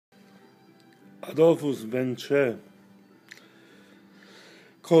Adolfus Benca,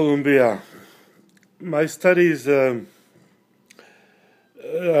 Colombia. My studies are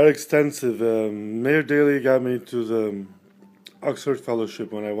extensive. Mayor Daley got me to the Oxford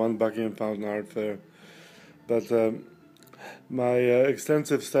Fellowship when I won Buckingham Fountain Art Fair. But my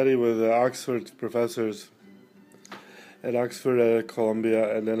extensive study with Oxford professors at Oxford, at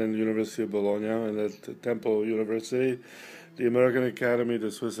Columbia, and then in the University of Bologna, and at Temple University, the American Academy,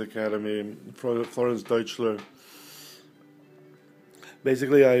 the Swiss Academy, Florence Deutschler.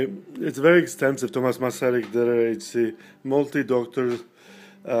 Basically, it's very extensive. Thomas Masaryk, der HC, multi-doctor,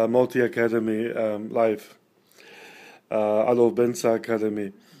 multi-academy life. Adolf Benca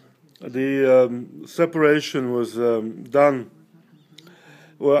Academy. The separation was done.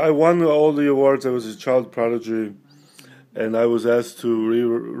 Well, I won all the awards. I was a child prodigy, and I was asked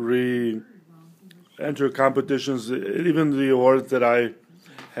to enter competitions, even the awards that I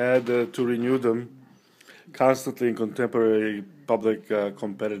had to renew them constantly in contemporary public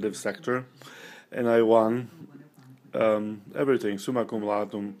competitive sector, and I won everything, summa cum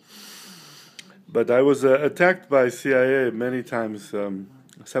laude. But I was attacked by CIA many times,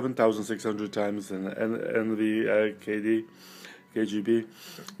 7,600 times, and the KGB,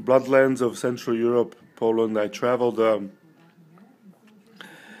 bloodlands of Central Europe, Poland. I traveled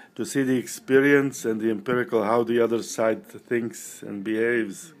to see the experience and the empirical, how the other side thinks and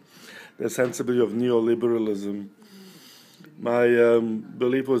behaves, the sensibility of neoliberalism. My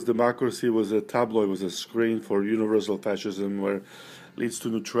belief was democracy was a tabloid, was a screen for universal fascism, where leads to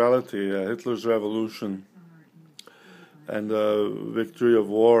neutrality, Hitler's revolution, and victory of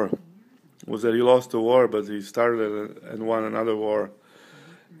war was that he lost the war, but he started and won another war.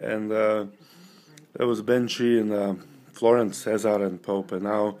 And there was Benci in Florence, Caesar and Pope, and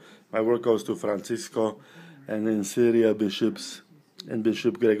now my work goes to Francisco, and in Syria, bishops, and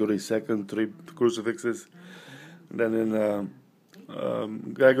Bishop Gregory II, 3 crucifixes. And then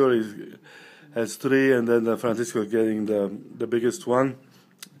in Gregory has 3, and then Francisco getting the biggest one.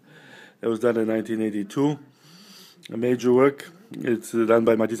 It was done in 1982. A major work. It's done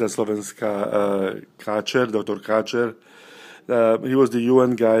by Matica Slovenska Kačer, Dr. Kačer. He was the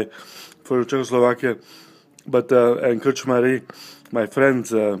UN guy for Czechoslovakia. But and Krčmari, my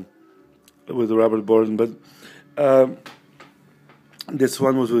friends with Robert Borden. But this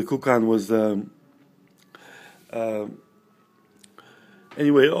one was with Kukan. Was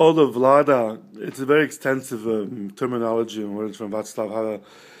anyway, all the Vlada. It's a very extensive terminology and words from Václav Havel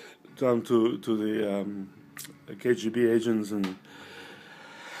down to the KGB agents, and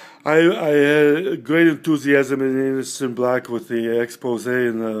I had great enthusiasm in Innocent Black with the expose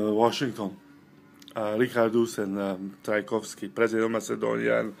in Washington. Richardus and Trajkovsky, President of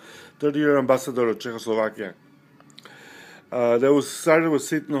Macedonia and third-year ambassador of Czechoslovakia. There was started with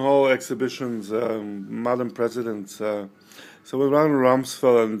Seton Hall exhibitions, Modern Presidents. So with Ronald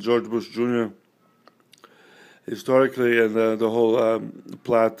Rumsfeld and George Bush Jr. historically, and the whole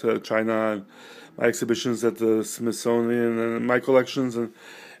Platt, China, and my exhibitions at the Smithsonian, and my collections, and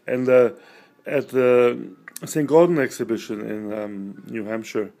at the St. Gordon exhibition in New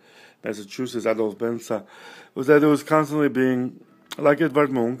Hampshire, Massachusetts, Adolf Benca, was that it was constantly being, like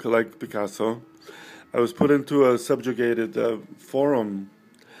Edvard Munch, like Picasso, I was put into a subjugated forum,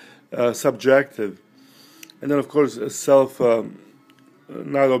 subjective, and then of course a self,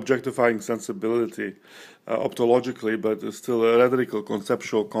 not objectifying sensibility, optologically, but still a rhetorical,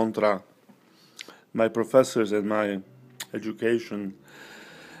 conceptual contra. My professors and my education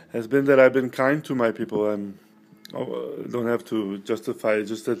has been that I've been kind to my people, and don't have to justify it,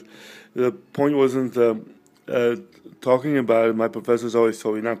 just that the point wasn't talking about it. My professors always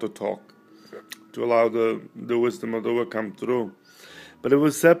told me not to talk, to allow the wisdom of the word come through. But it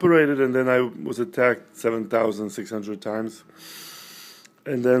was separated, and then I was attacked 7,600 times.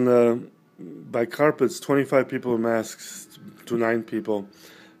 And then by carpets, 25 people in masks to 9 people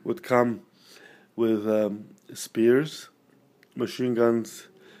would come with spears, machine guns,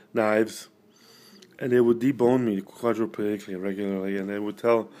 knives, and they would debone me quadrupedically regularly, and they would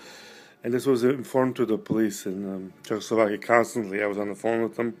tell, and this was informed to the police in Czechoslovakia constantly. I was on the phone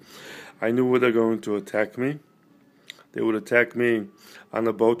with them. I knew where they're going to attack me. They would attack me on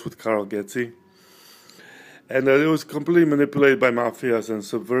a boat with Karl Getzi. And it was completely manipulated by mafias and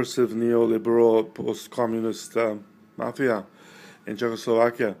subversive neoliberal post-communist mafia in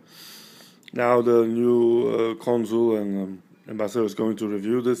Czechoslovakia. Now the new consul and ambassador is going to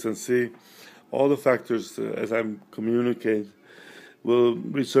review this and see all the factors as I communicate will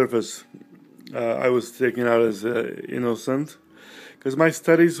resurface. I was taken out as innocent because my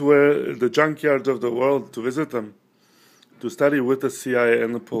studies were the junkyards of the world, to visit them, to study with the CIA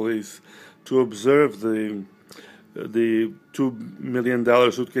and the police, to observe the $2 million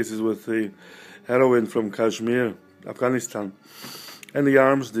suitcases with the heroin from Kashmir, Afghanistan, and the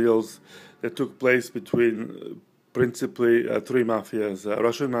arms deals that took place between principally three mafias: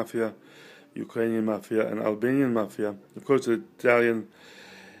 Russian mafia, Ukrainian mafia, and Albanian mafia. Of course, the Italian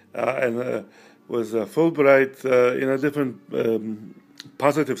and was Fulbright in a different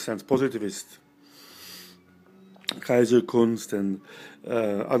positive sense, positivist. Kaiser Kunst and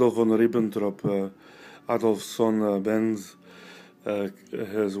Adolf von Ribbentrop, Adolf's son Benz,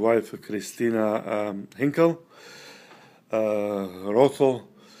 his wife Christina Hinkel, Rothel,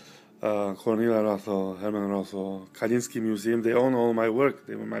 Cornelia Rothel, Hermann Rothel, Kalinsky Museum. They own all my work.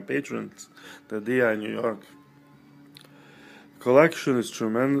 They were my patrons. The DIA in New York. Collection is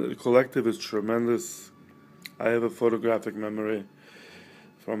tremendous. Collective is tremendous. I have a photographic memory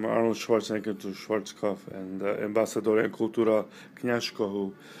from Arnold Schwarzenegger to Schwarzkopf and Ambassador Kultura Kniashko,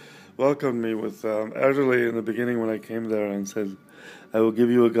 who welcomed me with elderly in the beginning when I came there and said, "I will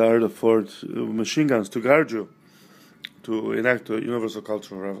give you a guard of 4 machine guns to guard you, to enact a universal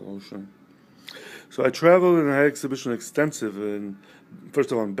cultural revolution." So I traveled in an exhibition extensive in,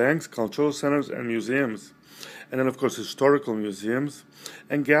 first of all, banks, cultural centers, and museums. And then, of course, historical museums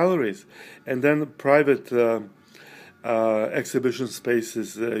and galleries. And then private exhibition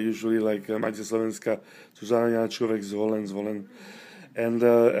spaces, usually like Maciej Slavenska, Zuzana Jančkovek, Zvolen. And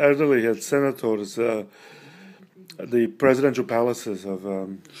elderly had senators, the presidential palaces of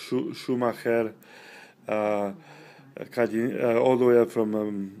Schumacher, all the way up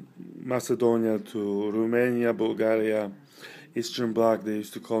from Macedonia to Romania, Bulgaria, Eastern Bloc. They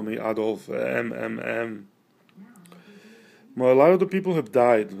used to call me Adolf, MMM. Well, a lot of the people have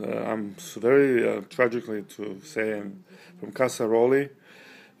died. I'm very tragically to say, from Casaroli,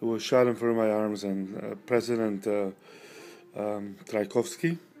 who was shot in front of my arms, and President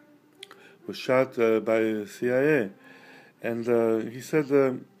Trajkovsky was shot by CIA. And he said,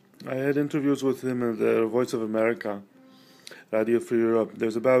 I had interviews with him at the Voice of America, Radio Free Europe.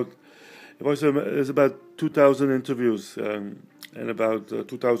 There's about 2,000 interviews, and about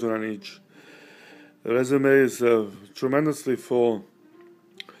 2,000 on each. The resume is tremendously full.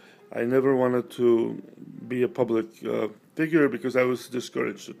 I never wanted to be a public figure because I was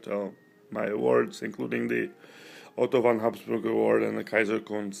discouraged to tell my awards, including the Otto von Habsburg Award and the Kaiser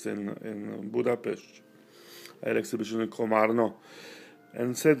Kunst in Budapest. I had an exhibition in Komarno,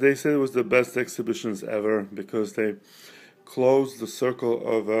 and they said it was the best exhibitions ever because they closed the circle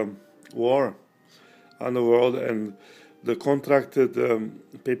of war on the world, and the contracted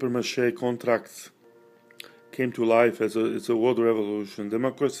papier-mâché contracts came to life as it's a world revolution.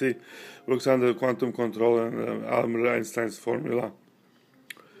 Democracy works under quantum control and Albert Einstein's formula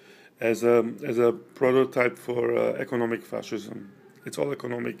as a prototype for economic fascism. It's all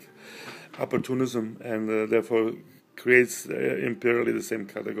economic opportunism, and therefore creates imperially the same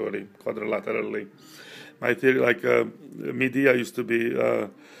category, quadrilaterally. My theory, like media used to be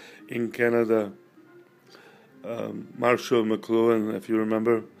in Canada, Marshall McLuhan, if you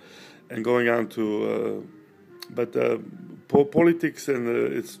remember, and going on to but politics, and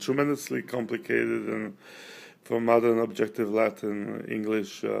it's tremendously complicated, and from modern objective Latin,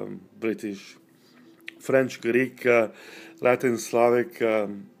 English, British, French, Greek, Latin, Slavic,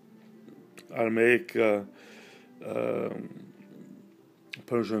 Aramaic,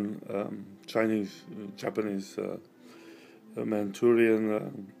 Persian, Chinese, Japanese,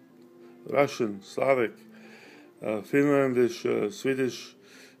 Manchurian, Russian, Slavic, Finlandish, Swedish,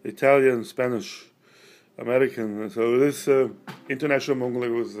 Italian, Spanish, American. So this international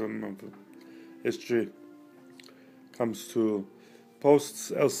Mongolism of history comes to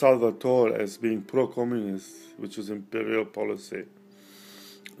posts El Salvador as being pro-communist, which is imperial policy,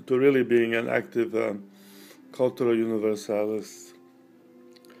 to really being an active cultural universalist.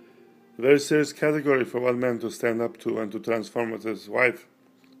 A very serious category for one man to stand up to and to transform with his wife,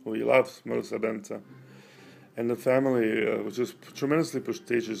 who he loves, Melissa Benca, and the family, which is tremendously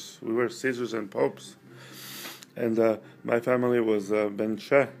prestigious. We were Caesars and popes. And my family was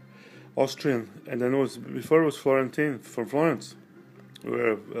Benca, Austrian, and then before it was Florentine, from Florence,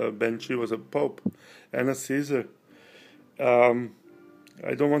 where Benci was a pope and a Caesar.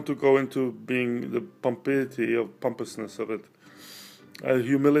 I don't want to go into being the pompousness of it.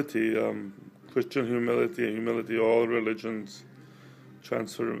 Humility, Christian humility, all religions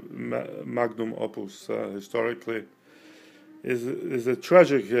transfer magnum opus historically is a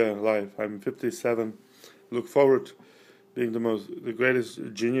tragic life. I'm 57. Look forward being the greatest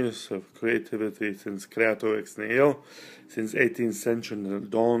genius of creativity since Creator ex nihilo, since 18th century, the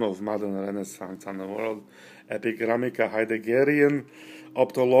dawn of modern Renaissance on the world. Epigrammica Heideggerian,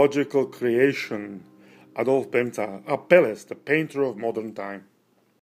 optological creation, Adolf Benca, Apeles, the painter of modern time.